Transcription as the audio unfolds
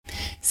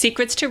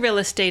Secrets to Real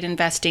Estate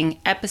Investing,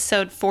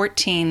 Episode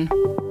 14.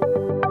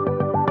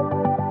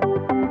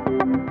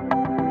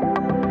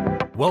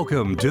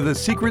 Welcome to the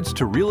Secrets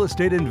to Real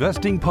Estate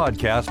Investing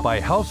podcast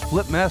by House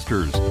Flip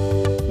Masters,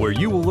 where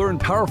you will learn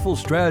powerful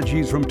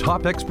strategies from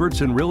top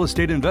experts in real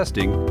estate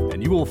investing,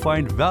 and you will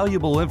find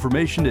valuable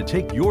information to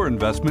take your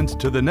investments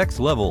to the next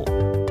level.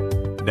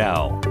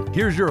 Now,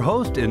 here's your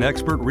host and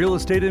expert real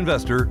estate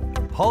investor,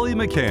 Holly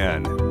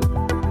McCann.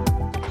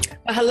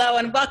 Well, hello,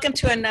 and welcome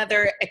to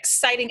another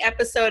exciting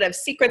episode of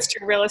Secrets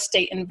to Real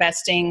Estate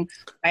Investing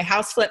by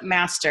House Flip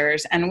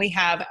Masters. And we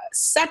have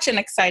such an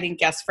exciting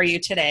guest for you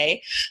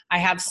today. I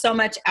have so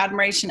much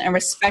admiration and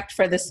respect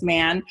for this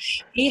man.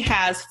 He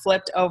has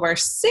flipped over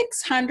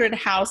 600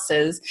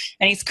 houses,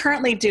 and he's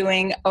currently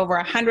doing over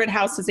 100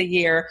 houses a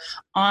year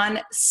on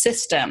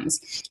systems.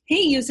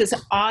 He uses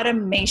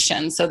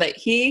automation so that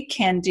he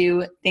can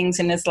do things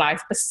in his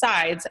life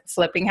besides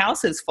flipping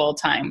houses full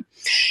time.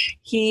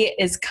 He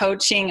is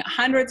coaching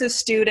hundreds of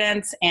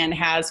students and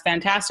has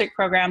fantastic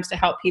programs to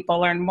help people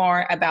learn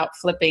more about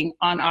flipping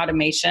on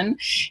automation.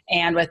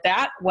 And with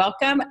that,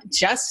 welcome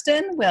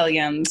Justin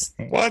Williams.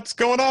 What's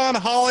going on,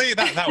 Holly?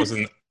 That was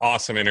an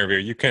awesome interview.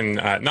 You can,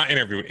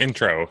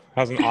 intro.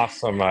 That was an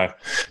awesome,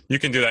 you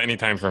can do that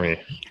anytime for me.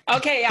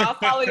 Okay, I'll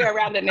follow you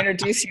around and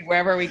introduce you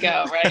wherever we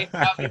go, right?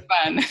 That'll be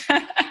fun.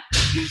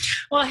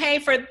 Well, hey,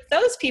 for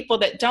those people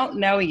that don't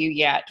know you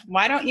yet,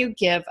 why don't you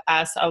give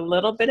us a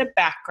little bit of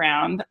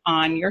background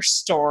on your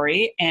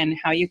story and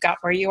how you got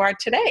where you are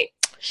today?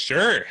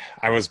 Sure.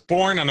 I was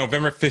born on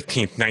November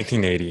 15th,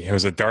 1980. It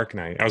was a dark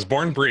night. I was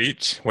born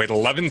breech, weighed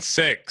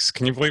 11.6.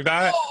 Can you believe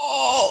that?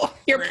 Oh,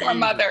 your poor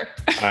mother.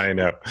 I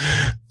know.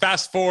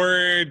 Fast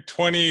forward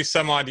 20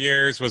 some odd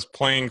years, was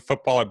playing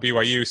football at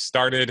BYU,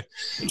 started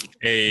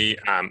a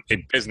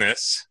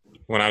business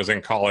when I was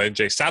in college,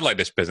 a satellite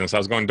dish business. I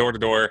was going door to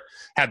door,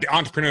 had the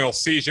entrepreneurial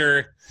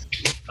seizure,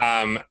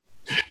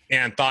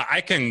 and thought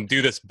I can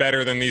do this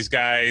better than these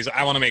guys.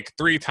 I want to make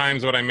 3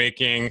 times what I'm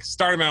making.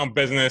 Started my own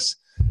business.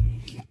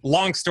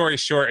 Long story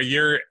short, a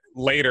year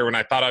later, when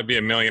I thought I'd be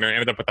a millionaire, I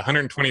ended up with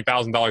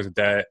 $120,000 of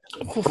debt,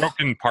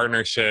 broken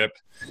partnership,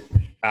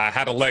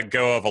 had to let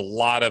go of a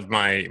lot of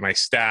my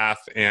staff,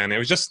 and it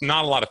was just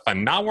not a lot of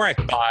fun. Not where I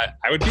thought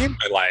I would be in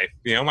my life.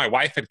 You know, my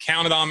wife had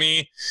counted on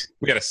me.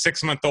 We had a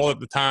 6-month-old at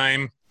the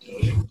time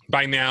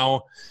by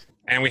now,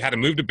 and we had to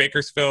move to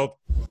Bakersfield,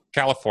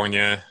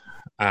 California.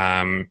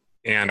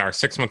 And our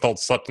 6-month-old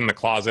slept in the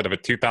closet of a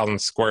 2,000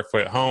 square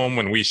foot home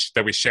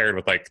that we shared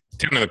with like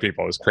 10 other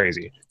people. It was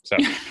crazy. So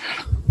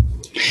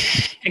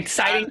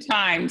exciting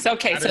times.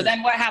 Okay, so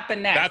then what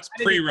happened next? That's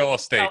pre-real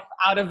estate.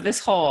 Out of this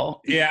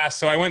hole. Yeah,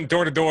 so I went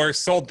door to door,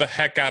 sold the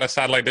heck out of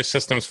satellite dish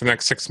systems for the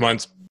next 6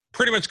 months.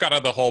 Pretty much got out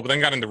of the hole, but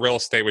then got into real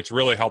estate, which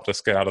really helped us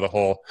get out of the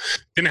hole.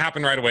 Didn't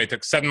happen right away. It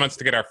took 7 months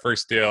to get our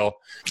first deal.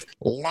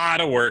 A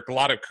lot of work, a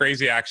lot of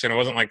crazy action. It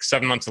wasn't like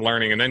 7 months of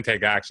learning and then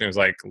take action. It was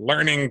like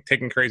learning,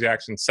 taking crazy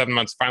action. 7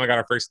 months, finally got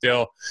our first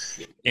deal.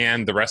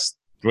 And the rest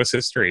was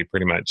history,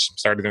 pretty much.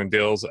 Started doing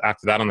deals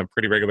after that on a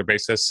pretty regular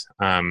basis.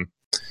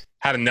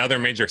 Had another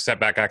major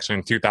setback actually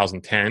in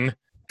 2010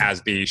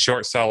 as the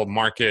short sell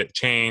market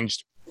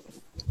changed.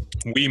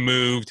 We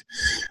moved.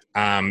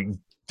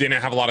 Didn't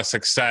have a lot of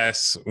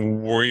success.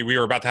 We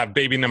were about to have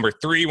baby number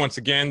 3. Once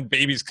again,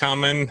 baby's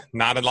coming,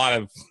 not a lot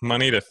of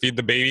money to feed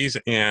the babies,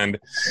 and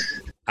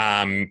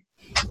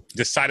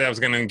decided I was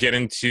going to get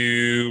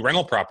into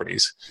rental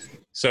properties.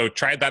 So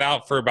tried that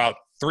out for about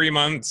 3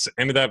 months,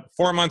 ended up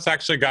 4 months,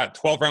 actually got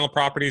 12 rental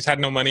properties, had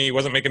no money,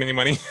 wasn't making any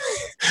money.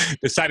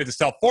 Decided to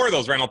sell 4 of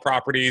those rental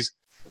properties,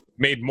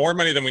 made more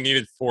money than we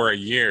needed for a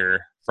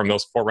year from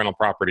those 4 rental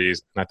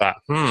properties. And I thought,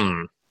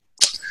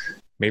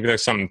 maybe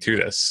there's something to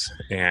this.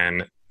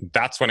 And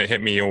that's when it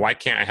hit me. Why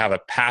can't I have a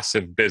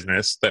passive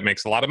business that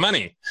makes a lot of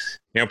money?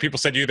 You know, people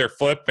said you either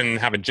flip and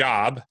have a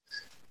job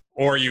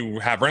or you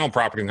have rental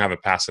property and have a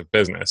passive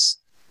business,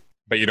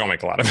 but you don't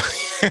make a lot of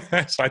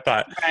money. So I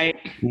thought,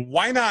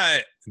 why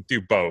not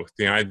do both?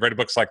 You know, I read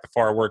books like The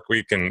 4-Hour Work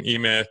Week and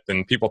E-Myth,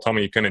 and people told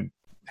me you couldn't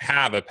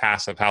have a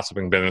passive house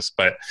flipping business,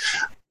 but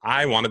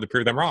I wanted to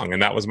prove them wrong.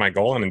 And that was my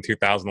goal. And in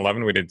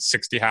 2011, we did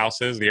 60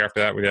 houses. The year after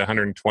that, we did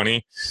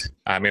 120.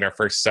 Made our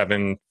first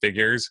 7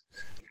 figures.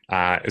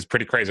 It was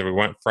pretty crazy. We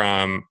went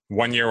from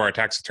 1 year where our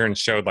tax returns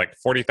showed like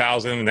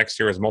 40,000. The next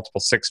year was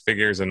multiple 6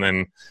 figures and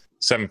then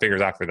 7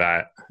 figures after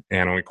that.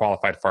 And when we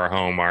qualified for our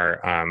home,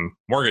 our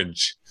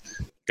mortgage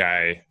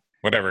guy,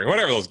 whatever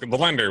the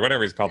lender,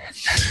 whatever he's called,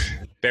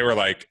 they were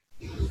like,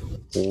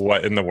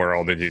 what in the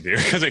world did you do?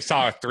 Because they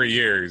saw 3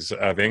 years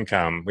of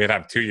income. We had to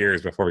have 2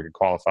 years before we could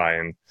qualify.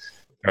 And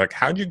they're like,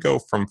 how'd you go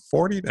from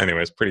 40?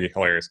 Anyways, pretty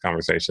hilarious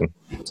conversation.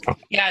 So.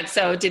 Yeah.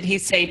 So did he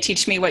say,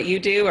 teach me what you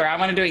do, or I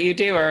want to do what you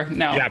do, or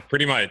no? Yeah,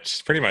 pretty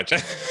much.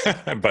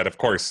 But of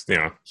course, you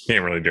know, he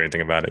didn't really do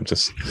anything about it.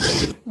 Just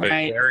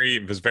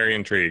was very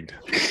intrigued.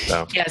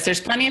 So. Yes.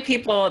 There's plenty of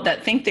people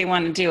that think they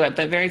want to do it,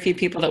 but very few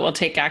people that will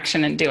take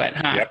action and do it,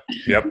 huh?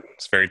 Yep.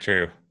 It's very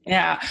true.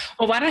 Yeah.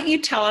 Well, why don't you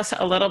tell us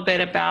a little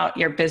bit about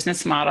your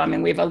business model? I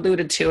mean, we've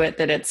alluded to it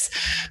that it's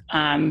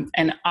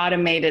an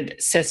automated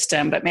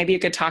system, but maybe you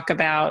could talk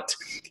about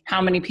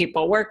how many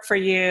people work for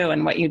you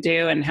and what you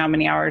do and how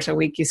many hours a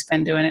week you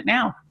spend doing it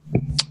now.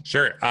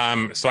 Sure.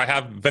 So I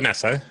have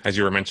Vanessa, as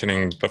you were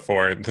mentioning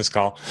before this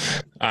call,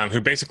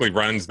 who basically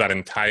runs that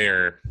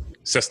entire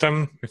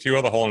system, if you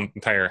will, the whole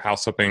entire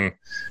house flipping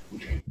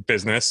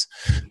business.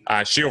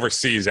 She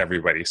oversees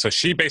everybody. So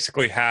she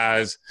basically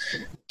has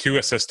 2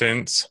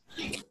 assistants.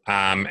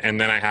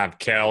 And then I have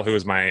Kel, who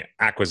is my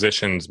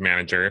acquisitions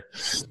manager.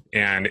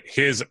 And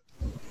the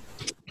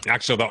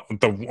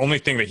only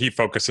thing that he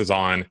focuses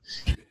on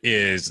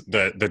is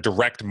the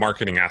direct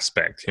marketing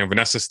aspect.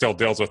 Vanessa still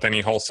deals with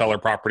any wholesaler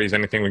properties,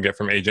 anything we get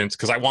from agents.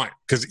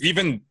 Because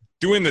even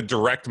doing the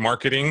direct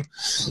marketing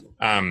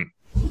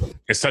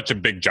is such a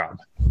big job.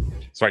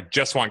 So I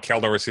just want Kel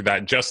to oversee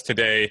that. Just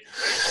today,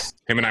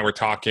 him and I were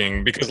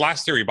talking, because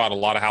last year we bought a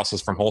lot of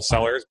houses from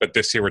wholesalers, but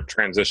this year we're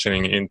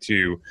transitioning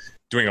into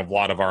doing a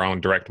lot of our own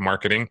direct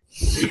marketing.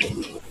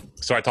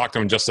 So I talked to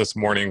him just this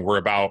morning.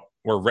 We're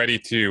ready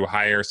to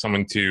hire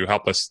someone to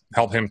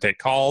help him take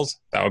calls.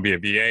 That would be a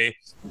VA.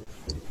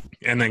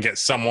 And then get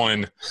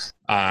someone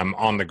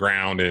on the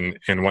ground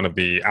in one of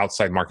the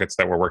outside markets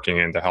that we're working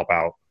in to help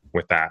out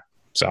with that.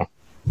 So.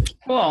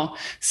 Cool.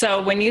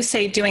 So when you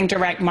say doing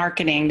direct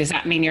marketing, does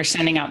that mean you're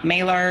sending out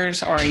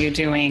mailers, or are you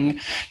doing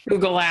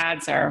Google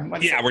ads, or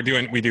what? Yeah, we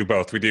do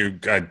both. We do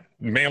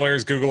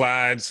mailers, Google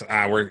ads.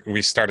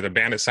 We started a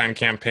bandit sign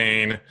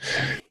campaign.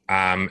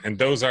 And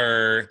those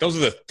are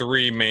the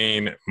 3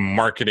 main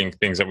marketing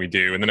things that we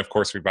do. And then of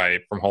course we buy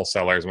from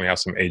wholesalers, and we have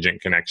some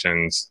agent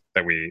connections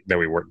that we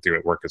do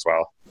at work as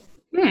well.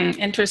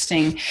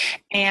 Interesting.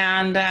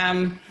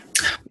 And,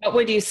 what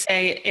would you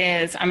say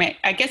is, I mean,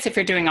 I guess if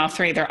you're doing all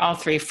 3, they're all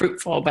 3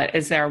 fruitful, but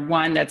is there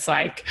one that's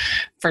like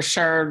for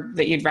sure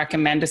that you'd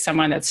recommend to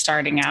someone that's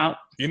starting out?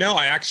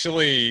 I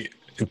actually,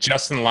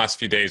 just in the last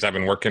few days, I've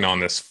been working on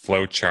this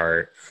flow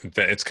chart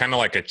that it's kind of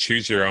like a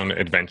choose your own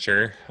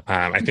adventure.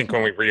 I think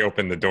when we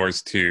reopen the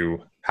doors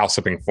to house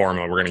flipping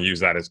formula, we're going to use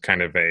that as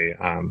kind of a,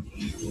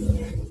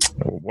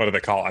 what do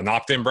they call it? An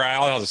opt-in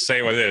braille? I'll just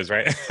say what it is,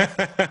 right?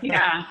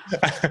 Yeah.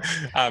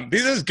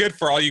 This is good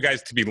for all you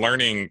guys to be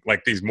learning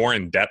like these more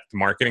in-depth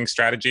marketing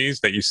strategies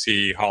that you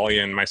see Holly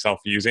and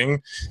myself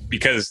using,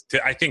 because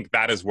I think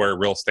that is where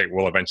real estate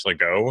will eventually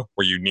go,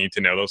 where you need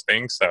to know those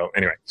things. So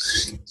anyway,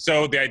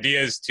 the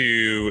idea is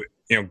to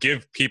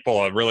give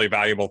people a really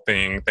valuable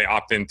thing. They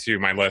opt into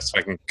my list so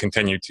I can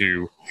continue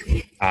to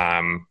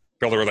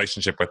build a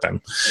relationship with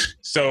them.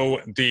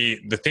 So the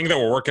thing that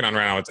we're working on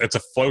right now, it's a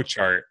flow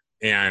chart.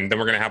 And then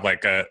we're going to have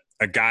like a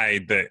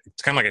guide that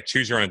it's kind of like a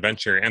choose your own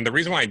adventure. And the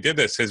reason why I did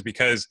this is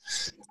because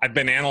I've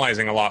been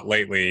analyzing a lot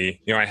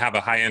lately. I have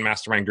a high-end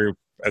mastermind group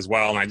as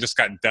well. And I just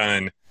got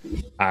done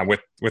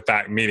with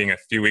that meeting a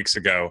few weeks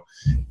ago.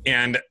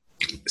 And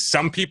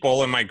some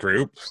people in my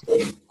group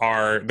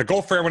the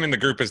goal for everyone in the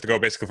group is to go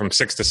basically from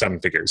 6 to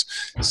 7 figures.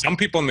 Some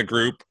people in the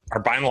group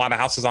are buying a lot of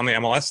houses on the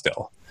MLS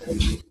still.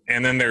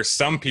 And then there's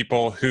some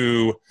people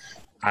who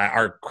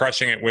are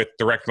crushing it with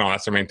direct mail.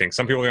 That's their main thing.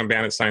 Some people are doing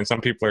bandit signs. Some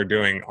people are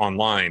doing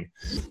online.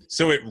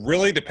 So it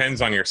really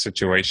depends on your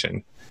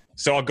situation.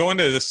 So I'll go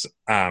into this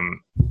a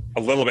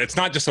little bit. It's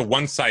not just a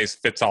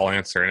one-size-fits-all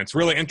answer. And it's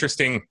really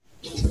interesting.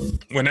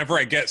 Whenever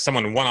I get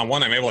someone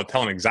one-on-one, I'm able to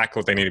tell them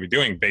exactly what they need to be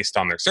doing based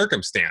on their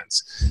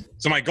circumstance.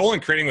 So my goal in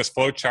creating this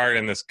flow chart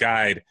and this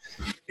guide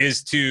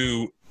is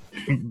to,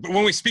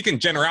 when we speak in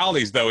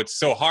generalities, though, it's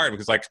so hard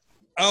because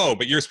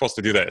but you're supposed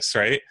to do this,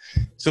 right?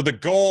 So the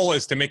goal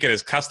is to make it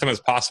as custom as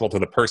possible to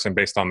the person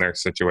based on their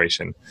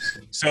situation.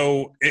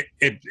 So it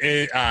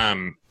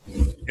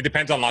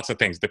depends on lots of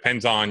things.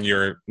 Depends on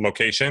your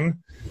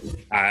location.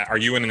 Are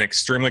you in an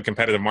extremely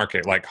competitive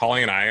market? Like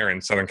Holly and I are in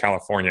Southern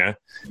California.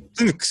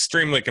 It's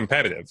extremely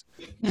competitive.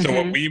 Mm-hmm. So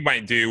what we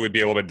might do would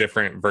be a little bit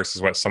different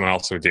versus what someone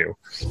else would do.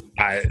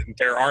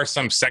 There are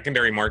some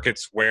secondary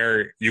markets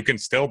where you can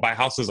still buy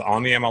houses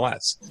on the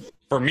MLS.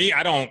 For me,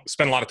 I don't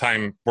spend a lot of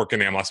time working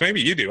the MLS.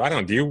 Maybe you do. I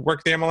don't. Do you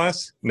work the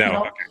MLS? No.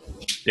 Nope.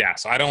 Okay. Yeah.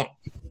 So I don't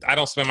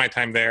spend my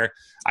time there.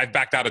 I've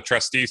backed out of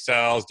trustee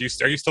sales.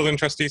 Are you still in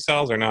trustee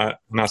sales or not?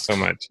 Not so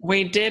much.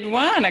 We did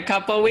one a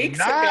couple of weeks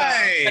ago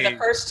for the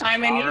first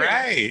time in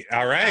years.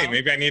 All right.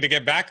 Maybe I need to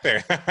get back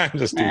there. I'm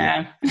just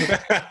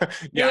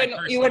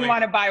you wouldn't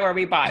want to buy where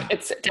we bought.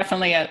 It's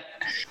definitely a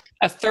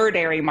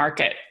thirdary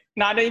market.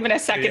 Not even a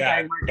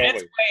secondary market. Totally.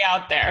 It's way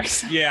out there.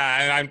 So.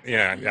 Yeah,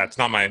 it's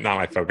not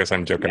my focus.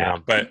 I'm joking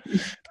around. But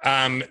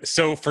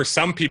so for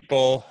some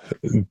people,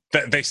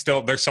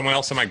 there's someone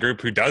else in my group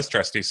who does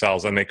trustee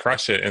sales and they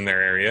crush it in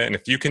their area. And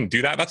if you can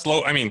do that, that's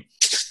low. I mean,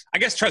 I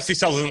guess trustee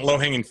sales isn't low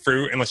hanging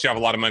fruit unless you have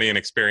a lot of money and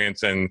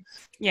experience and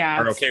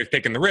Yeah, are okay with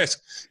taking the risk.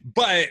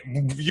 But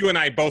you and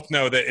I both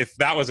know that if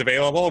that was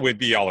available, we'd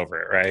be all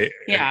over it, right?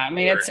 yeah. I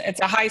mean, it's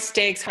a high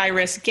stakes, high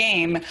risk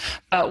game,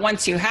 but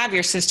once you have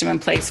your system in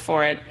place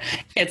for it,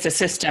 it's a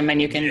system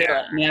and you can do it.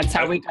 I mean, that's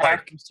how we got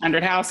our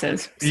 100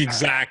 houses.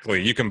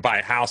 Exactly. You can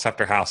buy house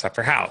after house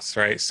after house,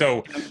 right?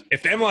 So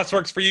if the MLS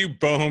works for you,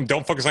 boom,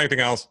 don't focus on anything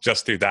else,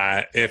 just do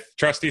that. If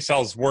trustee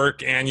cells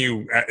work and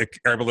you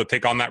are able to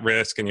take on that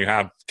risk and you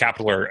have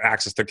capital or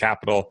access to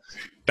capital,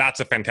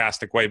 that's a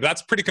fantastic way. But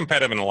that's pretty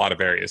competitive in a lot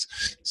of areas.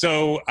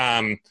 So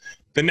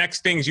the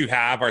next things you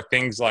have are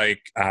things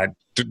like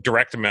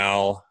direct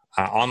mail,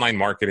 online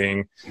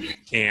marketing,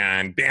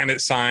 and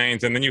bandit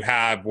signs. And then you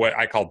have what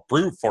I call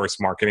brute force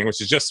marketing, which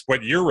is just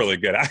what you're really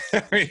good at.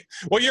 I mean,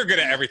 well, you're good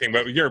at everything,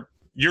 but you're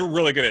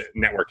really good at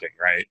networking,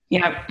 right?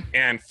 Yeah.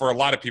 And for a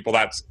lot of people,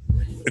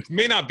 it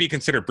may not be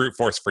considered brute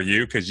force for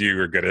you because you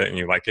are good at it and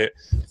you like it.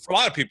 For a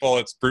lot of people,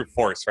 it's brute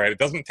force, right? It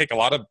doesn't take a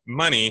lot of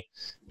money,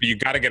 but you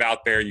got to get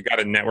out there. You got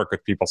to network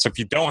with people. So if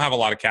you don't have a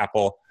lot of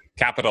capital,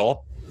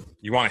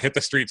 you want to hit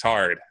the streets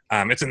hard.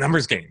 It's a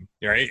numbers game,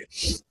 right?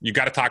 You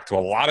got to talk to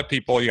a lot of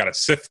people. You got to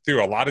sift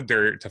through a lot of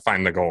dirt to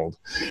find the gold.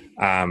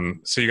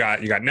 So you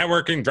got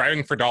networking,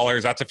 driving for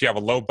dollars. That's if you have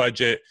a low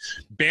budget.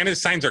 Bandit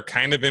signs are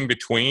kind of in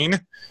between.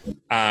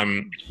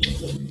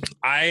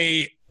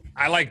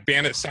 I like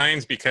bandit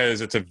signs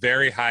because it's a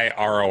very high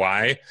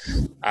ROI.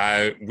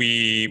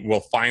 We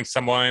will find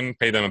someone,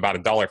 pay them about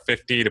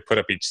 $1.50 to put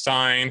up each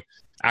sign.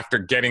 After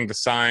getting the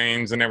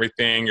signs and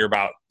everything, you're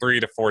about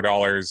 $3 to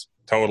 $4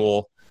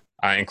 total,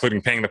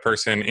 including paying the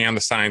person and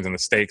the signs and the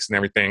stakes and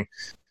everything.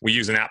 We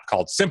use an app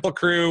called Simple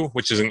Crew,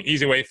 which is an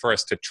easy way for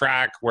us to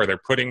track where they're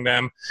putting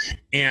them.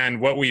 And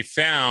what we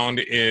found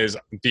is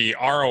the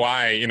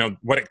ROI,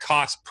 what it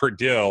costs per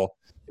deal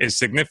is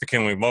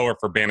significantly lower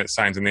for bandit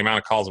signs, and the amount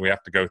of calls we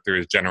have to go through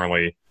is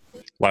generally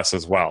less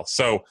as well.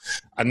 So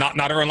not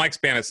everyone likes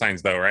bandit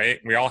signs though, right?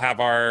 We all have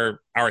our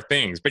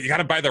things, but you got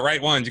to buy the right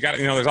ones. You got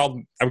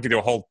to, we could do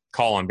a whole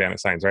call on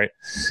bandit signs, right?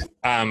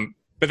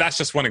 But that's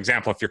just one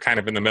example if you're kind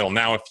of in the middle.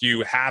 Now, if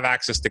you have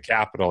access to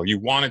capital, you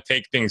want to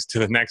take things to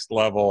the next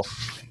level,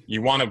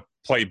 you want to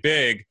play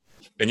big,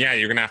 then yeah,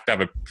 you're going to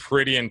have a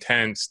pretty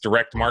intense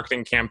direct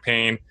marketing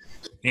campaign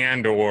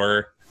and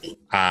or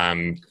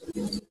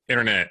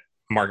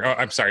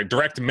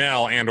direct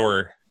mail and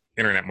or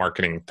internet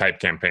marketing type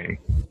campaign.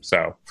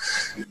 So,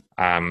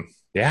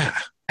 yeah.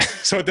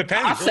 So it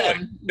depends.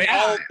 Awesome.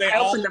 Really. They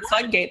open the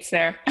floodgates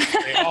there.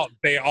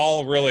 they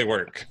all really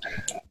work.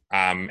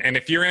 And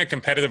if you're in a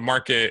competitive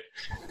market,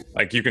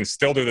 like you can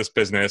still do this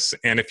business.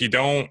 And if you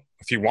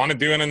want to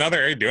do in another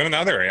area, do in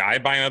another area. I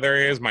buy in other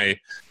areas. One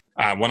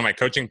of my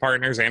coaching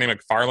partners, Andy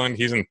McFarland,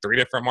 he's in 3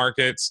 different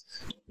markets.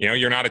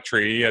 You're not a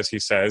tree, as he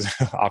says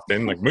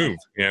often, like move,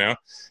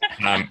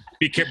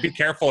 be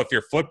careful if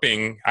you're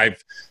flipping.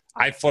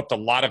 I've flipped a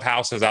lot of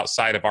houses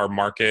outside of our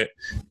market,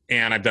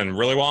 and I've done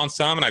really well on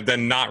some, and I've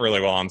done not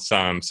really well on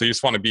some. So you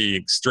just want to be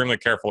extremely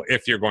careful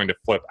if you're going to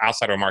flip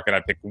outside of a market.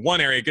 I pick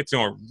one area, get to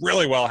know it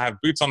really well, have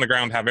boots on the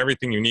ground, have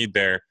everything you need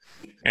there,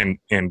 and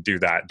do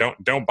that.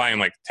 Don't buy in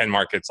like 10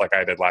 markets like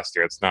I did last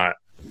year. It's not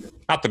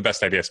the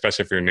best idea,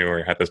 especially if you're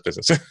newer at this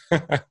business.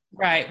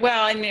 Right.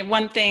 Well, and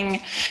one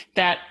thing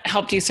that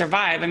helped you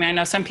survive, I mean, I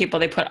know some people,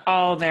 they put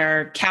all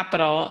their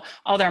capital,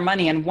 all their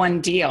money in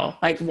one deal.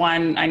 I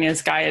knew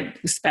this guy had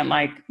spent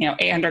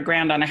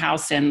 $800,000 on a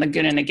house in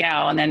Laguna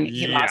Niguel, and then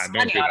he lost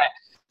money on it.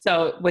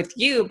 So with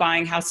you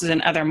buying houses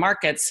in other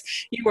markets,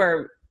 you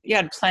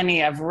had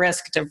plenty of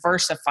risk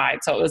diversified,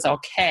 so it was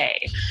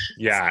okay.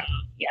 Yeah. So,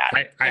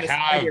 yeah.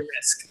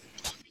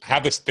 I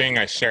have this thing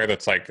I share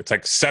that's it's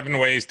like 7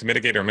 ways to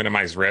mitigate or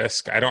minimize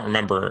risk. I don't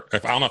know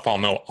if I'll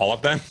know all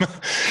of them,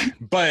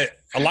 but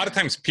a lot of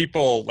times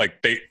people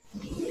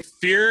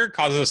fear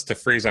causes us to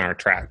freeze on our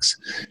tracks.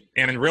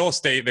 And in real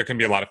estate, there can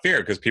be a lot of fear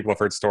because people have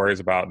heard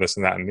stories about this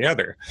and that and the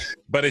other,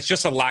 but it's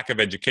just a lack of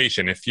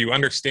education. If you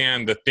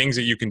understand the things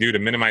that you can do to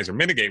minimize or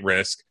mitigate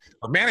risk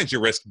or manage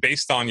your risk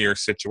based on your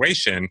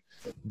situation,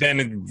 then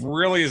it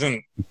really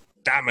isn't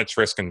that much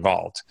risk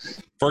involved.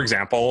 For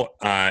example,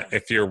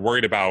 if you're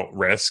worried about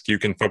risk, you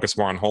can focus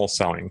more on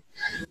wholesaling.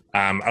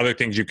 Other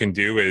things you can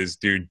do is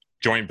do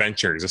joint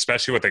ventures,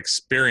 especially with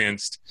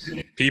experienced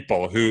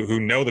people who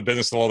know the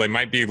business a little. They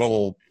might be a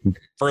little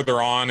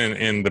further on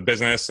in the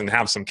business and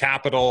have some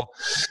capital,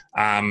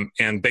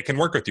 and they can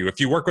work with you. If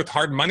you work with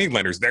hard money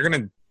lenders, they're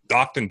going to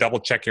often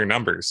double check your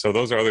numbers. So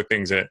those are other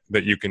things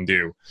that you can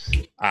do.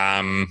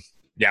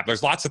 Yeah,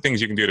 there's lots of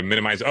things you can do to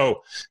minimize.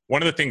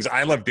 One of the things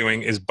I love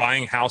doing is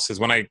buying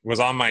houses. When I was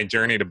on my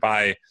journey to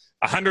buy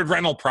 100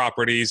 rental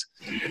properties,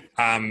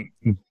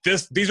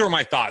 these were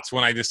my thoughts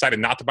when I decided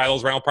not to buy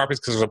those rental properties,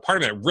 because there's a part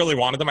of me that really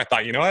wanted them. I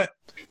thought, you know what?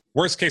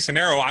 Worst case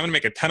scenario, I'm going to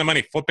make a ton of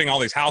money flipping all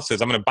these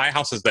houses. I'm going to buy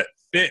houses that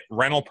fit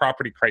rental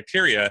property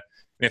criteria.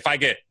 And if I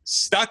get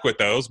stuck with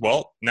those,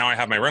 well, now I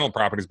have my rental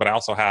properties, but I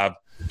also have,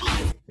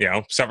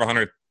 several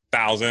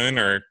 $100,000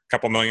 or a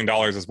couple $1 million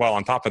as well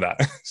on top of that.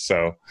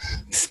 So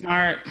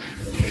smart.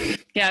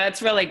 Yeah,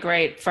 that's really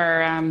great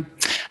for,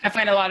 I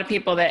find a lot of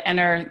people that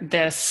enter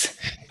this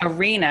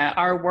arena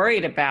are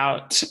worried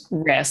about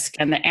risk,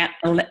 and the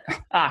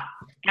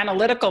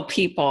analytical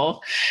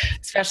people,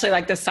 especially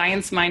like the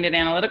science-minded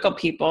analytical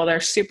people, they're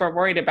super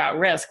worried about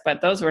risk.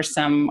 But those were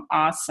some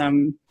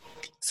awesome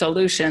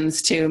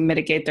solutions to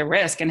mitigate the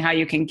risk and how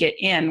you can get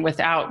in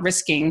without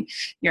risking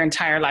your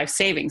entire life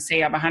savings. Say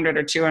you have 100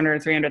 or 200 or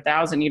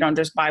 300,000, you don't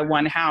just buy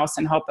one house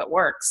and hope it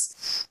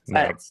works.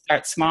 But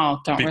start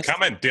small. Don't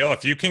become a deal.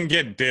 If you can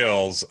get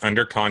deals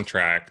under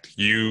contract,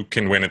 you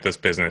can win at this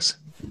business.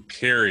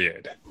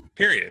 Period.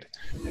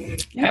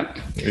 Yep.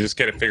 You just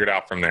get it figured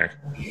out from there.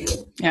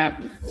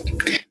 Yep.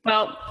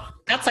 Well,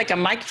 that's like a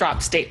mic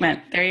drop statement.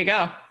 There you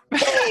go.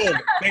 Oh,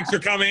 thanks for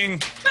coming.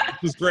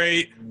 This was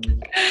great.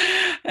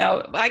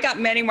 No, I got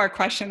many more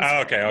questions. Oh,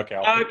 okay.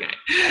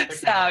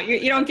 So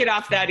you don't get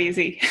off that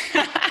easy.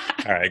 All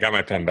right, I got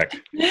my pen back.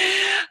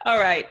 All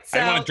right. So,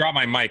 I want to drop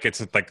my mic.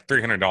 It's like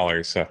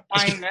 $300. So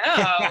I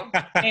know.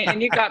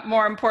 And you got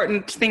more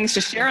important things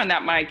to share on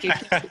that mic. You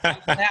can keep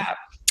that.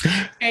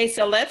 Okay,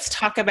 so let's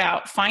talk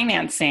about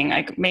financing.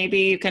 Like maybe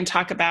you can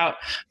talk about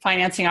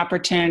financing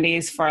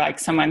opportunities for like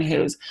someone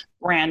who's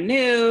brand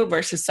new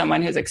versus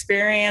someone who's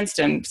experienced,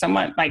 and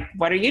someone like,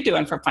 what are you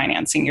doing for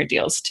financing your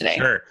deals today?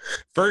 Sure.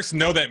 First,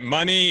 know that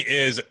money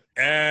is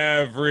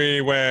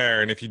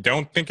everywhere. And if you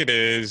don't think it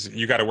is,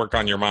 you got to work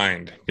on your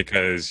mind,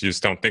 because you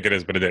just don't think it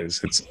is, but it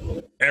is. It's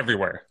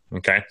everywhere.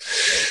 Okay.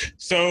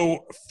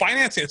 So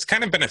financing, it's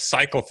kind of been a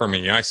cycle for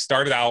me. I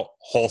started out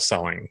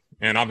wholesaling,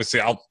 and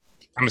obviously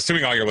I'm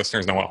assuming all your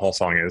listeners know what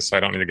wholesaling is, so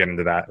I don't need to get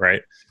into that,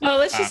 right? Well,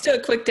 let's just do a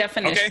quick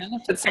definition.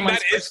 Okay. And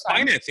that is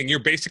financing. You're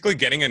basically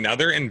getting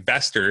another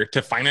investor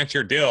to finance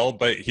your deal,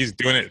 but he's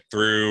doing it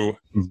through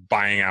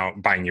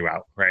buying you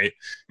out, right?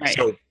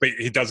 So, but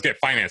he does get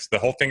financed. The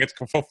whole thing gets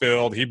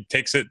fulfilled. He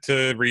takes it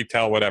to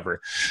retail,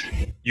 whatever.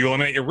 You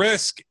eliminate your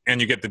risk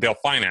and you get the deal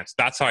financed.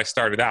 That's how I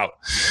started out.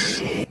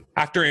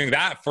 After doing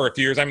that for a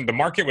few years, the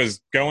market was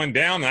going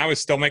down and I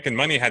was still making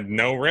money, had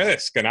no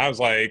risk. And I was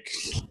like,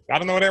 I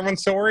don't know what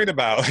everyone's so worried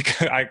about.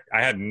 Like I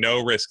had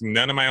no risk,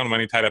 none of my own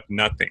money tied up,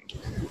 nothing.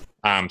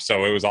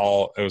 So it was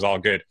all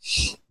good.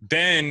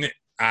 Then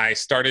I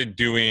started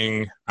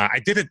doing,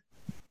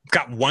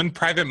 got one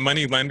private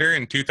money lender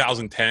in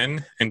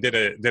 2010 and did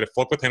a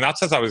flip with him.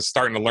 That's as I was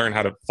starting to learn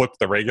how to flip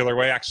the regular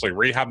way, actually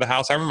rehab the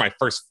house. I remember my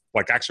first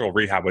actual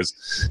rehab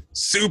was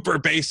super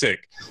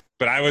basic,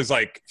 but I was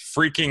like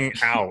freaking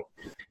out.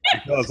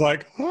 I was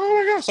like, oh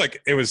my gosh,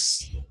 like it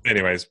was,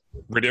 anyways,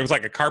 it was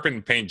like a carpet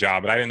and paint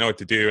job, but I didn't know what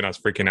to do and I was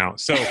freaking out.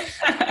 So,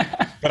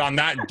 but on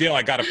that deal,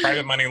 I got a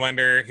private money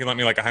lender. He lent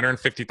me like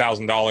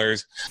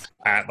 $150,000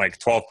 at like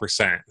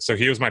 12%. So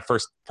he was my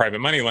first private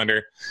money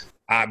lender.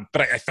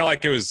 But I felt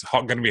like it was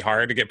going to be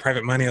hard to get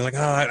private money. I was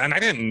like, oh,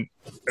 and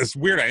it's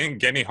weird. I didn't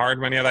get any hard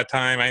money at that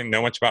time. I didn't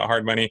know much about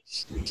hard money,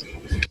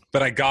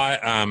 but I got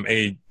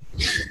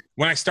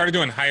when I started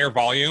doing higher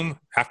volume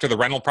after the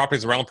rental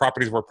properties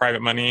were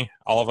private money,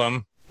 all of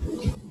them.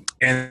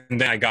 And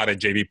then I got a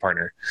JV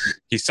partner.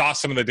 He saw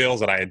some of the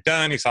deals that I had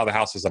done. He saw the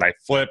houses that I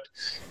flipped,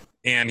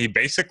 and he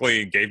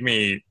basically gave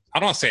me, I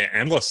don't want to say an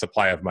endless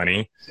supply of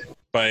money,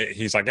 but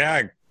he's like, yeah,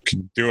 I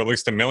could do at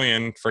least $1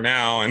 million for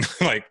now. And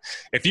like,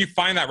 if you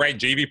find that right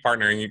JV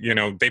partner and you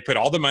know, they put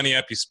all the money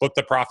up, you split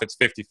the profits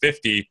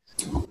 50-50.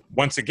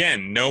 Once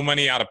again, no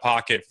money out of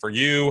pocket for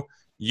you.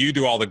 You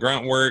do all the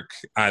grunt work,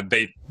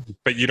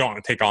 but you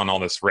don't take on all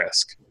this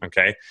risk.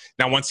 Okay.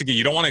 Now, once again,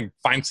 you don't want to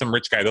find some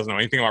rich guy who doesn't know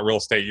anything about real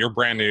estate. You're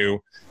brand new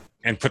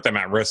and put them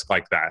at risk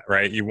like that.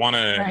 Right. You want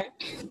to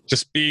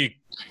just be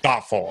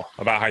thoughtful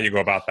about how you go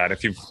about that.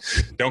 If you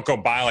don't go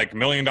buy like $1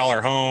 million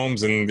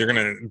homes and you're going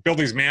to build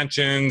these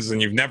mansions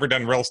and you've never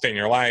done real estate in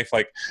your life,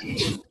 like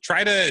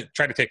try to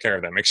take care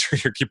of them. Make sure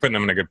you keep putting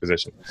them in a good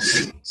position.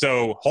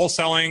 So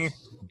wholesaling,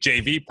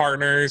 JV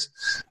partners.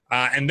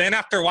 And then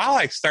after a while,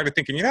 I started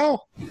thinking, you know,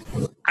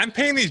 I'm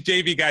paying these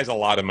JV guys a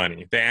lot of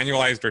money. The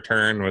annualized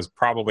return was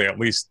probably at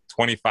least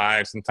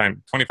 25, sometimes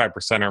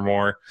 25% or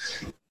more.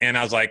 And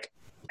I was like,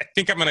 I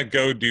think I'm going to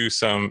go do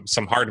some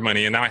hard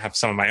money. And now I have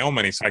some of my own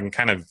money, so I can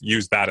kind of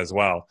use that as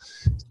well.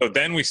 So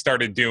then we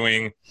started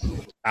doing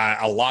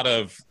a lot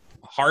of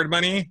hard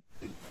money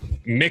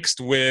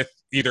mixed with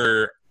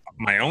either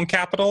my own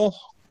capital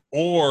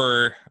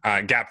or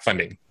gap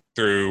funding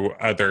through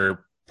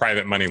other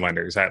private money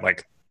lenders at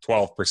like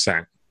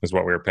 12% is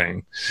what we were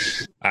paying.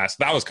 So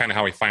that was kind of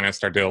how we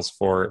financed our deals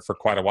for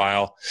quite a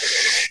while.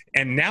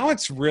 And now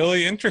it's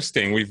really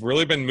interesting. We've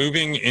really been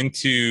moving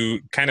into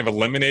kind of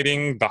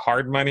eliminating the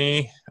hard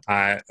money.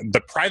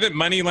 The private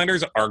money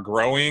lenders are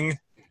growing.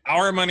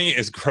 Our money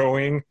is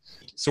growing.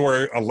 So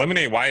we're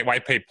eliminating why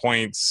pay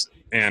points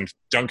and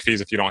junk fees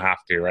if you don't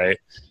have to, right?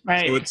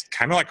 Right. So it's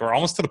kind of like we're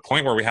almost to the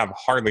point where we have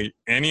hardly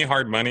any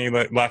hard money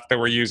left that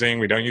we're using.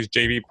 We don't use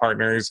JV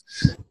partners,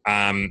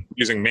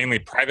 using mainly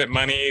private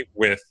money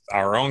with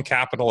our own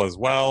capital as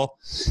well.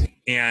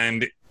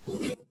 And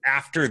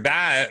after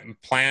that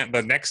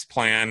the next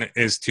plan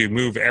is to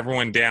move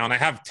everyone down. I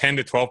have 10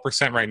 to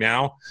 12% right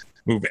now.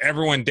 Move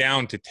everyone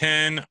down to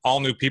 10. All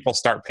new people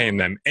start paying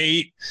them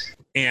 8.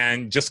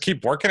 and just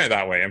keep working it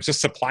that way. It's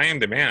just supply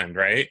and demand,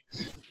 right?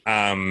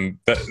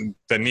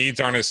 The needs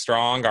aren't as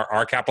strong.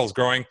 Our capital's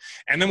growing.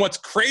 And then what's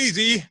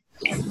crazy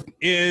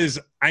is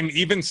I'm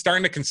even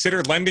starting to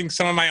consider lending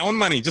some of my own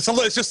money. It's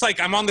just like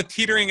I'm on the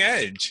teetering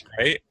edge,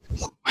 right?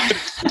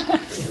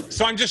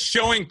 So I'm just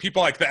showing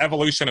people like the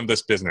evolution of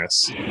this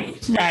business.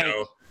 Right. You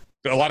know,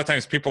 a lot of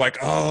times people are like,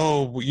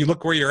 oh, you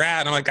look where you're at.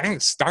 And I'm like, I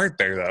didn't start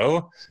there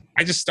though.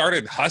 I just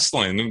started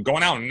hustling and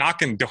going out and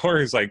knocking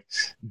doors, like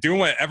doing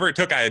whatever it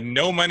took. I had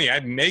no money. I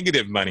had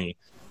negative money.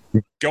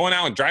 Going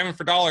out and driving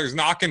for dollars,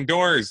 knocking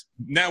doors,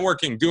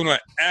 networking, doing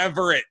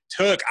whatever it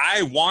took.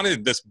 I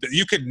wanted this.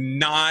 You could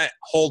not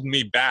hold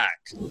me back.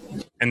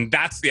 And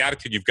that's the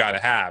attitude you've got to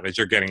have as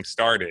you're getting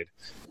started.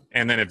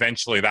 And then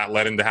eventually that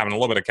led into having a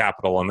little bit of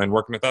capital and then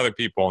working with other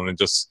people. And then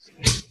just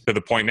to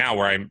the point now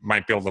where I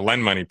might be able to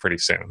lend money pretty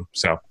soon.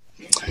 So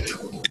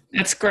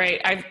that's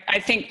great. I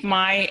think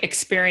my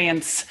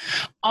experience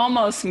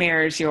almost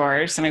mirrors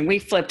yours. I mean, we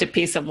flipped a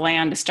piece of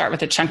land to start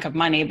with a chunk of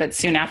money, but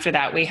soon after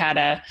that, we had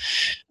a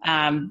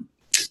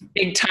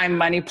big time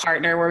money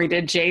partner where we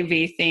did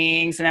JV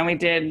things. And then we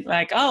did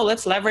like, oh,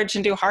 let's leverage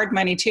and do hard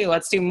money too.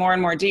 Let's do more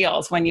and more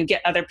deals. When you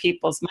get other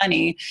people's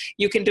money,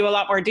 you can do a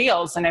lot more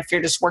deals than if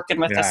you're just working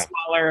with a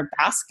smaller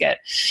basket.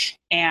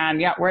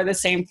 And yeah, we're the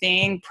same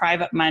thing.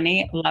 Private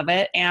money, love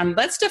it. And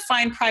let's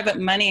define private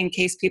money in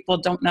case people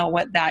don't know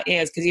what that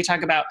is, because you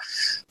talk about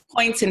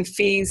points and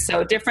fees.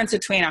 So difference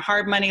between a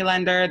hard money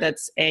lender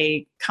that's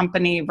a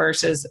company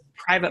versus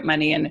private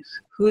money, and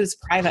who's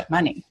private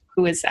money?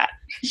 Who is that?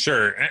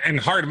 Sure. And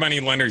hard money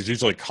lenders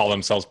usually call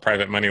themselves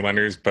private money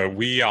lenders, but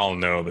we all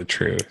know the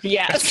truth.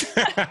 Yes.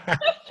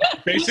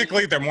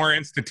 Basically, they're more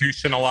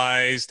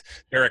institutionalized.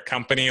 They're a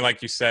company,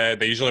 like you said.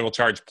 They usually will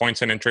charge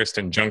points and interest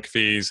and junk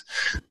fees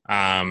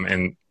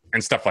and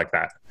stuff like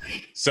that.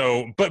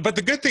 So, but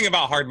the good thing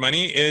about hard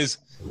money is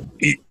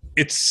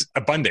it's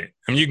abundant.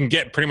 I mean, you can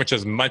get pretty much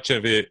as much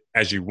of it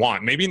as you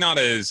want. Maybe not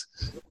as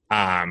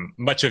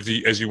much as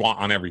you want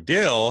on every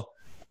deal,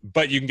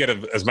 but you can get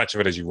as much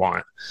of it as you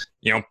want.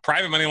 You know,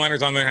 private money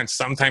lenders on the other hand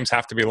sometimes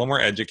have to be a little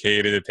more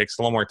educated. It takes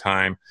a little more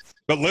time.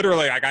 But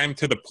literally, like, I'm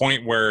to the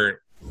point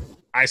where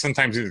I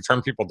sometimes either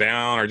turn people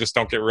down or just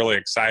don't get really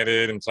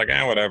excited. And it's like,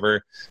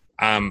 whatever.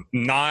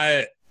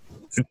 Not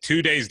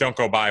 2 days don't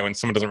go by when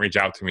someone doesn't reach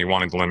out to me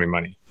wanting to lend me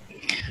money.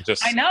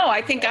 I know. I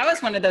think I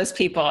was one of those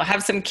people. I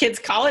have some kids'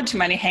 college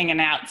money hanging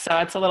out, so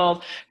it's a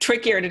little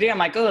trickier to do. I'm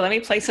like, oh, let me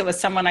place it with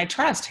someone I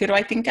trust. Who do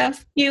I think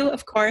of? You,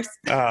 of course.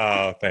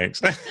 Oh, thanks.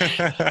 But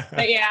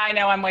yeah, I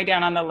know I'm way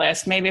down on the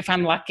list. Maybe if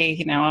I'm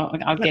lucky,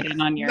 I'll get in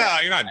on your. No,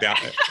 you're not down.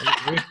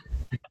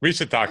 We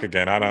should talk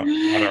again. I don't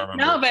remember.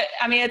 No, but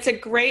I mean, it's a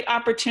great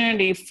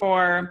opportunity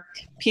for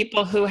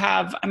people who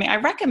have, I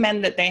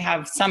recommend that they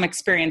have some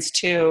experience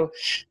too.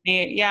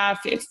 Yeah,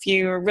 if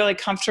you're really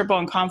comfortable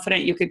and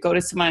confident, you could go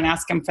to someone and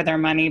ask them for their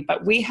money.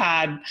 But we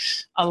had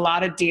a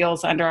lot of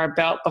deals under our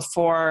belt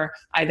before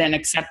I then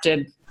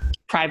accepted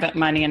private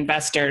money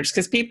investors,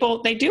 because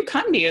people, they do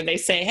come to you. They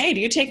say, hey,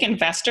 do you take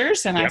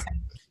investors? And I say,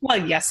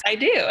 well, yes, I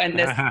do. And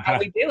this is how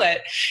we do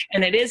it.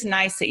 And it is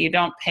nice that you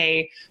don't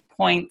pay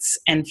points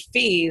and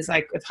fees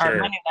like with hard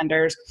money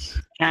lenders.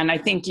 And I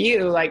think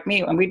you, like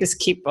me, and we just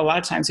keep, a lot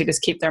of times we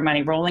just keep their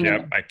money rolling.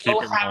 Yep, and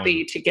so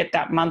happy to get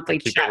that monthly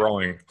check. Keep it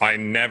rolling.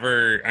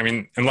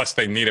 Unless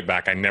they need it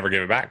back, I never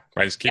give it back.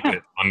 I just keep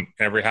it on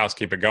every house,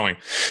 keep it going.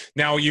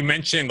 Now, you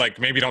mentioned like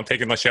maybe don't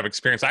take it unless you have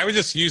experience. I would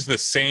just use the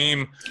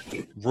same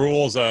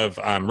rules of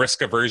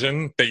risk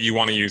aversion that you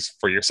want to use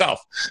for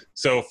yourself.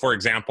 So for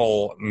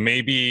example,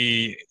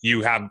 maybe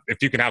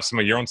if you can have some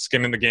of your own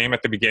skin in the game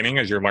at the beginning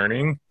as you're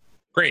learning,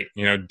 great,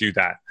 do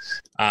that.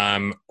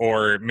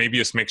 Or maybe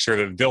just make sure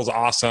that the deal's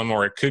awesome,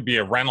 or it could be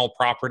a rental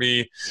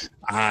property,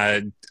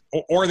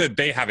 or that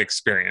they have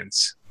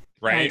experience,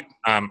 right?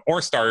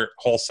 Or start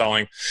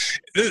wholesaling.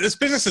 This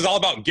business is all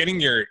about getting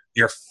your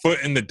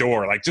foot in the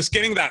door, like just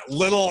getting that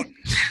little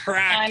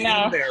crack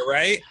in there,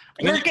 right?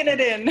 Working it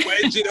in.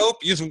 Wedge it open.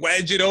 You just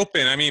wedge it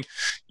open. I mean,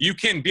 you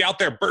can be out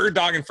there bird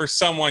dogging for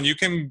someone. You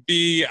can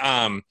be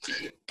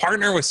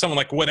partner with someone,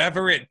 like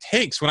whatever it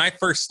takes. When I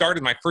first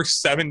started my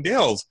first 7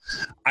 deals,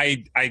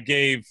 I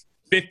gave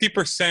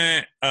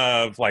 50%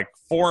 of like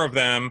 4 of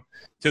them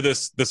to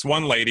this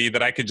one lady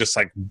that I could just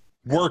like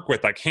work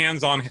with, like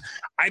hands-on.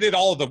 I did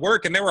all of the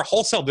work, and they were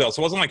wholesale deals.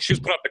 So it wasn't like she was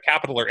putting up the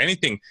capital or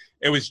anything.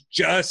 It was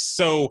just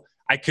so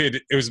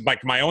it was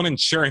like my own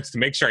insurance to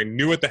make sure I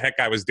knew what the heck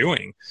I was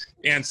doing.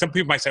 And some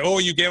people might say, oh,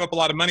 you gave up a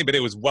lot of money, but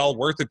it was well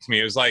worth it to me.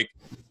 It was like,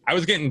 I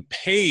was getting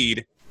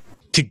paid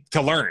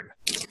to learn.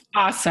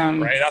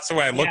 Awesome. Right. That's the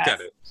way I looked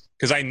at it.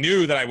 Because I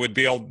knew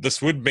that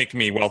this would make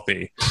me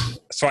wealthy.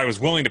 So I was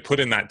willing to put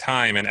in that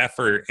time and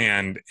effort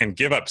and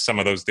give up some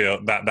of those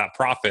that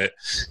profit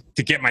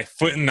to get my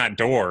foot in that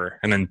door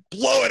and then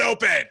blow it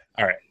open.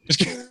 All right.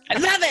 I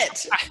love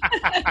it.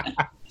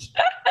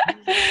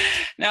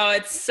 No,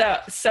 it's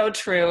so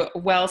true.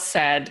 Well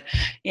said.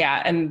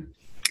 Yeah. And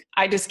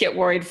I just get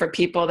worried for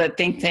people that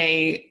think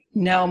they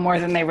know more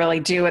than they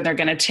really do, and they're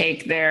going to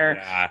take their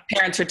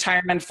parents'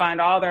 retirement fund,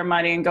 all their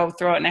money, and go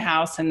throw it in a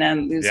house and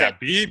then lose it.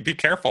 Be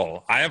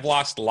careful. I have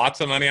lost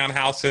lots of money on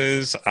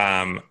houses.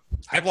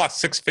 I've lost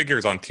 6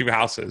 figures on 2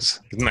 houses.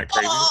 Isn't that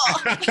crazy?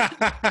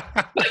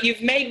 Oh! But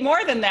you've made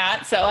more than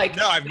that. So like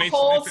I've made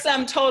whole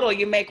sum total,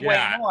 you make way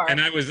more.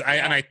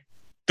 And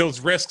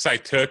those risks I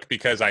took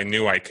because I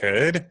knew I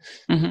could.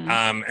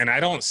 Mm-hmm. And I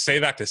don't say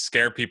that to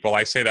scare people.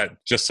 I say that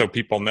just so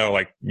people know,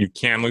 like, you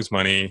can lose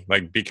money,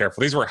 like, be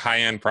careful. These were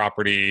high-end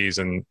properties,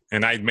 and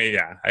I'd made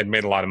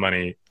a lot of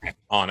money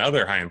on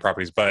other high-end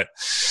properties, but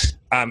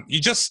you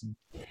just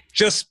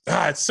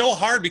it's so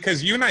hard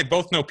because you and I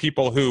both know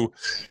people who,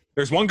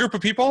 there's one group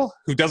of people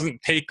who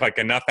doesn't take like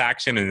enough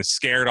action and is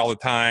scared all the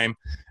time.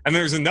 And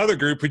there's another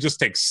group who just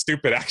takes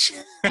stupid action.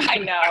 I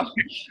know.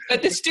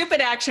 But the stupid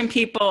action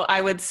people,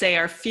 I would say,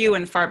 are few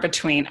and far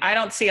between. I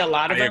don't see a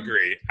lot of them.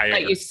 I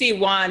agree. You see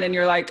one and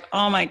you're like,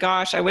 oh my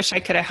gosh, I wish I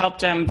could have helped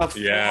them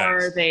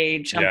before they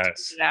jumped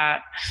into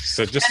that.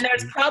 So and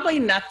there's probably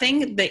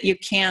nothing that you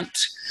can't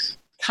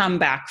come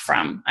back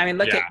from. I mean,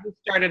 look at, you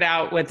started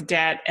out with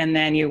debt and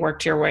then you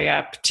worked your way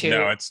up to.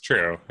 No, it's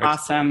true.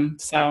 Awesome.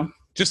 So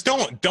just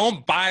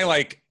don't buy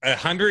like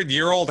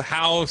 100-year-old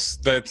house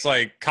that's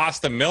like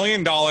cost $1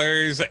 million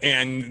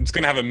and it's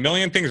going to have a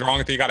million things wrong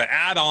with it. You got to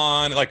add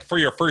on like for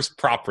your first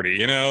property,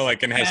 you know,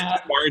 like, and has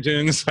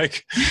margins.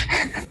 Like,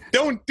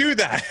 don't do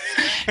that.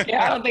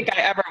 I don't think I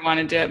ever want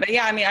to do it. But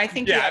I mean, I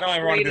think you have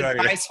great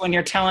advice when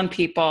you're telling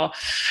people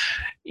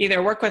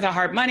either work with a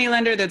hard money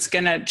lender that's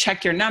going to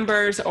check your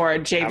numbers, or a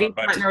JV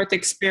partner with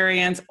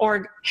experience,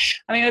 or,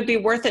 I mean, it would be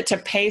worth it to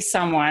pay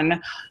someone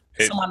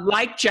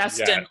like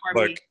Justin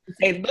or me,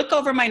 say, look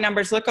over my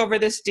numbers, look over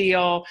this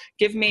deal,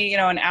 give me,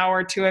 an hour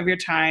or 2 of your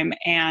time,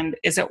 and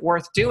is it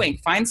worth doing?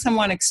 Find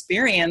someone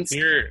experienced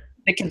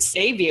that can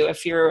save you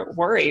if you're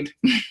worried.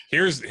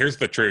 Here's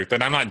the truth,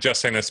 and I'm not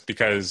just saying this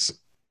because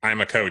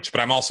I'm a coach,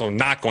 but I'm also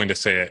not going to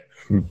say it.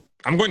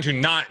 I'm going to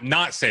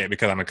not say it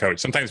because I'm a coach.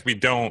 Sometimes we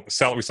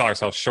sell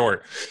ourselves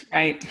short.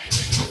 Right.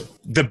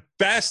 The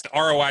best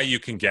ROI you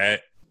can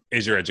get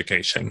is your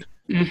education.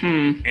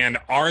 Mm-hmm. And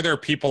are there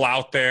people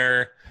out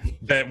there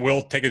that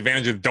will take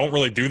advantage of, don't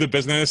really do the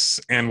business,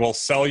 and will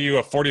sell you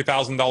a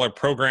 $40,000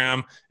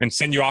 program and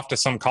send you off to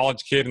some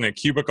college kid in a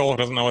cubicle who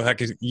doesn't know what the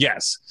heck is?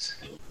 Yes.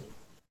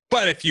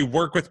 But if you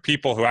work with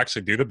people who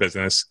actually do the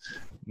business,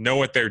 know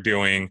what they're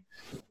doing,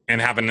 and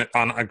have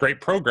on a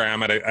great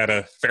program at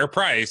a fair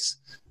price,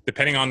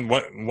 depending on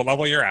what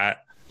level you're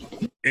at,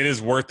 it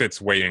is worth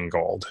its weight in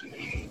gold.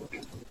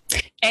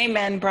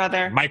 Amen,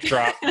 brother. Mic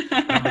drop.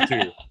 Number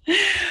 2.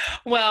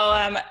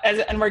 Well,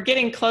 and we're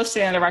getting close to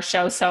the end of our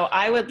show, so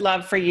I would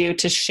love for you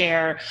to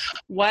share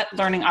what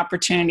learning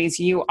opportunities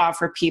you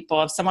offer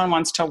people. If someone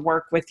wants to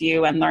work with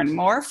you and learn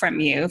more from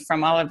you,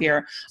 from all of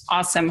your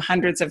awesome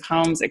hundreds of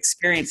homes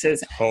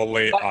experiences,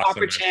 what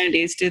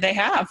opportunities do they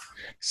have?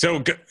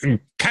 So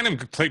kind of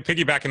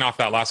piggybacking off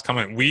that last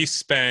comment, we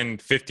spend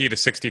 $50,000 to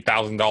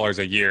 $60,000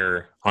 a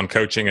year on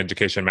coaching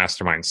education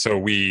masterminds. So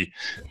we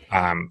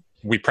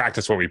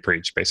practice what we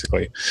preach,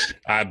 basically.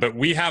 But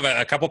we have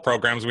a couple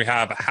programs. We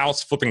have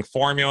House Flipping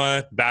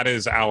Formula. That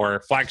is our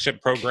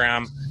flagship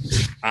program.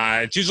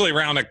 It's usually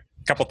around a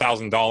couple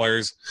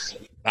 $1,000s.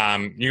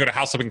 You go to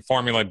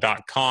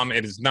houseflippingformula.com.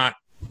 It is not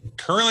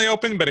currently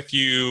open, but if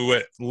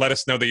you let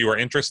us know that you are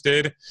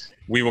interested,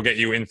 we will get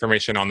you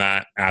information on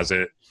that as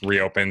it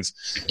reopens.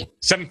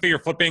 7-Figure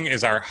Flipping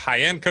is our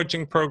high-end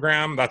coaching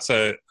program. I'm just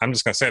going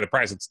to say the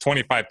price. It's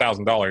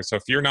 $25,000. So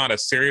if you're not a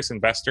serious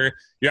investor,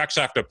 you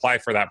actually have to apply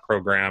for that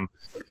program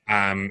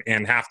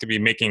and have to be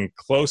making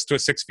close to a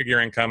 6-figure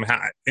income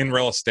in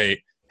real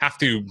estate, have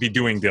to be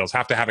doing deals,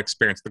 have to have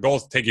experience. The goal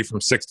is to take you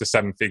from 6 to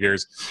 7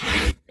 figures.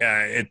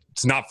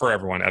 It's not for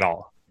everyone at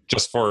all,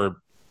 just for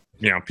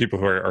people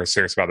who are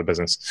serious about the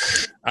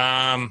business.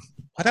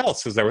 What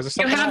else is there? Was there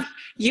something else?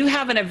 You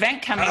have an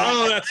event coming up.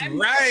 Oh, that's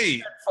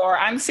right.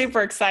 I'm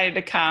super excited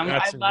to come.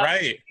 That's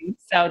right.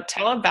 So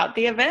tell about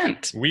the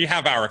event. We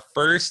have our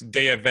first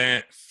day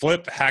event,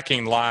 Flip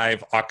Hacking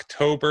Live,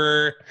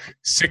 October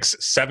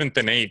 6th, 7th,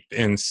 and 8th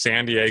in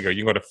San Diego.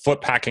 You can go to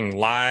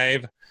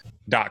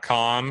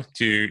fliphackinglive.com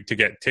to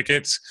get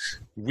tickets.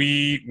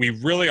 We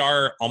really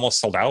are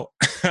almost sold out.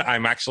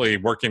 I'm actually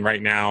working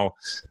right now.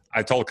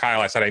 I told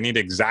Kyle, I said, I need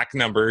exact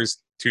numbers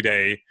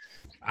today.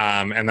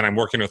 And then I'm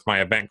working with my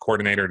event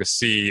coordinator to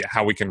see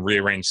how we can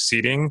rearrange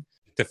seating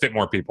to fit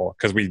more people.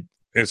 Because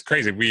it's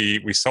crazy.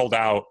 We sold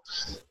out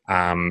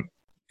in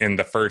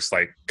the first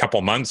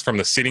couple months from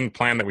the seating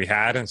plan that we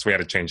had. And so we had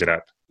to change it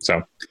up.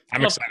 So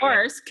I'm excited. Of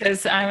course,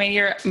 because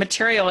your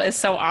material is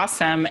so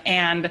awesome.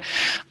 And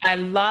I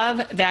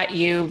love that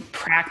you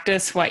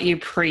practice what you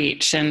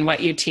preach and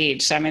what you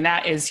teach.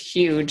 That is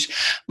huge.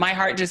 My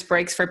heart just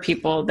breaks for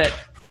people that,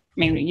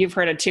 you've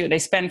heard it too. They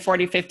spend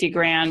 $40,000,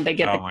 $50,000. They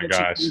get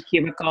the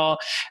cubicle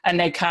and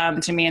they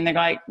come to me and they're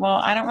like, well,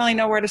 I don't really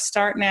know where to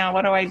start now.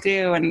 What do I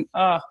do? And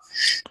so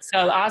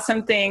the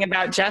awesome thing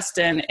about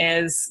Justin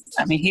is,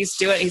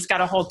 he's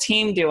got a whole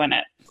team doing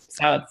it.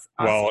 So it's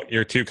awesome. Well,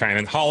 you're too kind.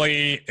 And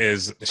Holly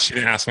she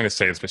didn't ask me to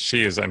say this, but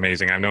she is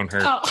amazing. I've known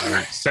her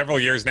for several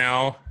years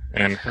now.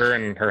 And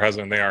her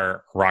husband, they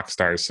are rock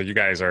stars. So you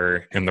guys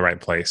are in the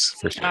right place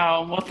for sure.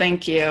 Oh, well,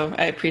 thank you.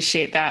 I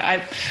appreciate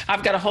that.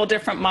 I've got a whole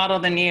different model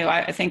than you.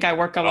 I think I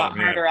work a lot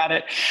harder at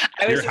it.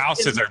 Your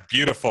houses are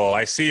beautiful.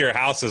 I see your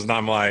houses and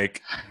I'm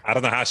like, I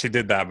don't know how she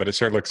did that, but it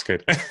sure looks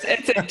good.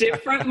 It's a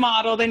different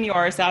model than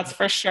yours, that's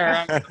for sure.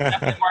 I'm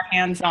definitely more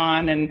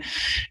hands-on and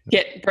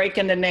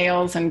breaking the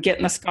nails and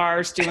getting the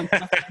scars, doing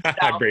stuff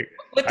myself.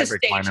 With the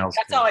staging.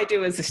 That's all I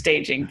do is the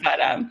staging. But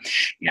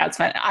yeah, it's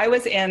fun. I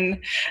was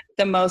in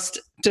the most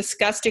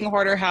disgusting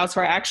hoarder house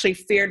where I actually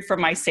feared for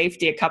my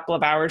safety a couple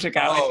of hours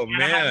ago. Oh,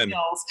 man.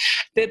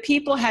 The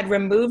people had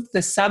removed the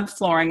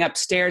subflooring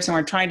upstairs and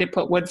were trying to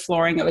put wood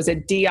flooring. It was a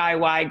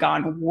DIY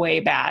gone way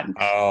bad.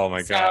 Oh, my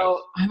God.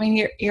 So, I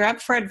mean, you're up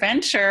for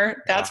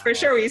adventure. That's for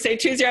sure. When you say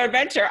choose your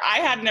adventure, I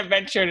had an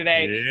adventure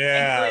today.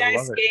 Yeah. I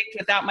escaped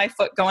without my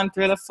foot going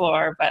through the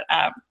floor. But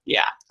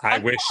yeah. I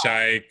wish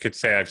I could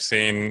say I've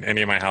seen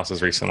any of my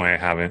houses recently. I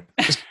haven't.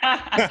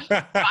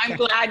 I'm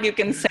glad you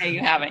can say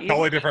you haven't.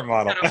 Totally different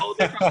model. Got a whole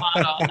different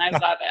model, and I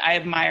love it. I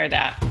admire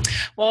that.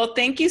 Well,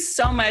 thank you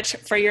so much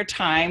for your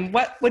time.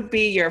 What would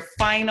be your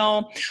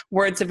final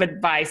words of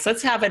advice?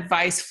 Let's have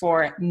advice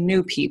for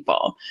new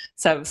people.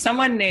 So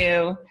someone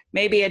new,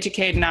 maybe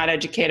educated, not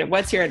educated.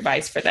 What's your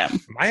advice for them?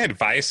 My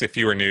advice, if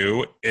you are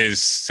new, is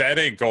set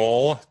a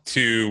goal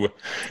to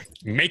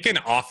make an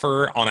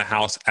offer on a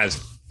house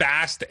as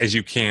fast as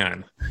you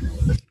can.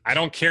 I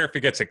don't care if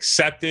it gets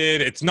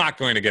accepted. It's not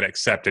going to get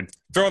accepted.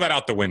 Throw that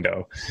out the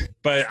window.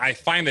 But I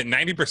find that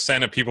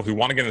 90% of people who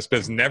want to get in this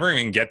business never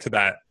even get to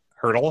that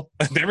hurdle,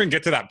 never even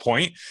get to that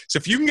point. So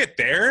if you can get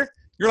there,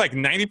 you're like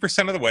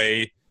 90% of the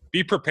way.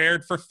 Be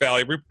prepared for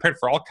failure. Be prepared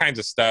for all kinds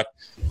of stuff.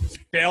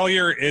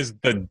 Failure is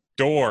the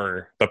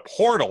door, the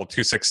portal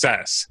to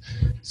success.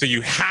 So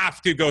you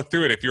have to go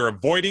through it. If you're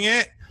avoiding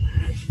it,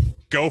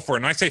 go for it.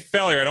 And when I say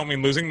failure, I don't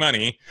mean losing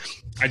money.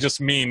 I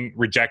just mean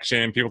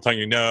rejection, people telling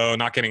you no,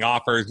 not getting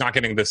offers, not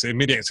getting this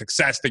immediate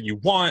success that you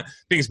want,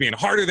 things being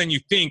harder than you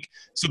think.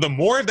 So the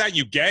more of that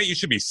you get, you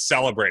should be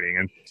celebrating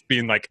and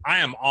being like, I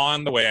am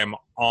on the way. I'm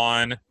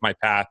on my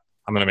path.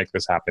 I'm going to make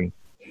this happen.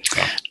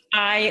 So.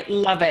 I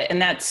love it.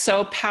 And that's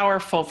so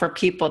powerful for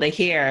people to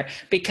hear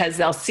because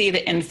they'll see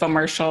the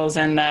infomercials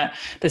and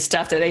the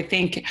stuff that they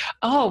think,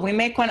 oh, we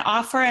make one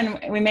offer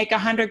and we make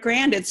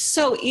 $100,000. It's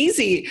so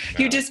easy.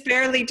 No. You just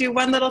barely do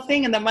one little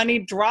thing and the money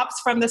drops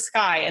from the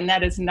sky. And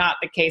that is not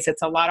the case.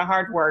 It's a lot of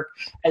hard work,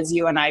 as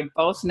you and I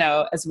both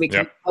know, as we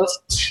can both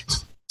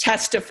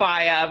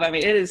testify of. I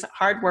mean, it is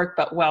hard work,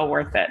 but well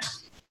worth it.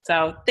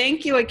 So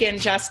thank you again,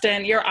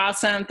 Justin. You're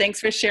awesome.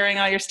 Thanks for sharing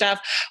all your stuff.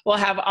 We'll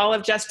have all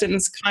of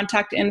Justin's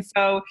contact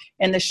info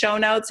in the show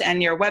notes,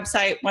 and your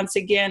website, once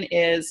again,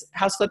 is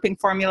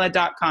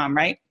houseflippingformula.com,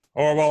 right?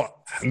 Oh,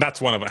 well,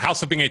 that's one of them. House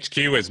Flipping HQ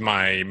is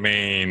my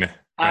main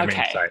main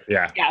site.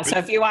 Yeah. So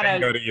if you want to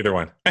go to either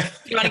one,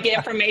 if you want to get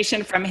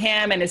information from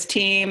him and his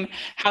team,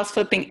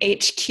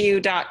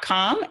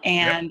 houseflippinghq.com,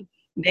 and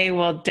they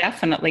will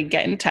definitely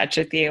get in touch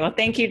with you. Well,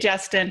 thank you,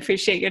 Justin.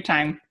 Appreciate your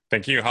time.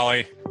 Thank you,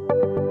 Holly.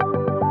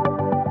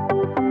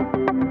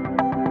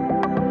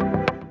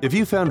 If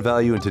you found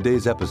value in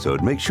today's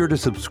episode, make sure to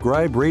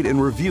subscribe, rate,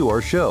 and review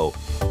our show.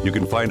 You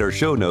can find our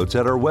show notes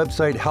at our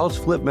website,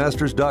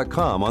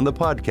 houseflipmasters.com, on the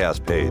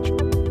podcast page.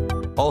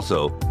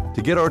 Also,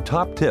 to get our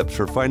top tips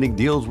for finding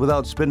deals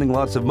without spending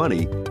lots of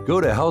money, go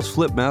to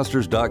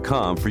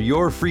houseflipmasters.com for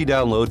your free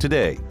download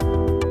today.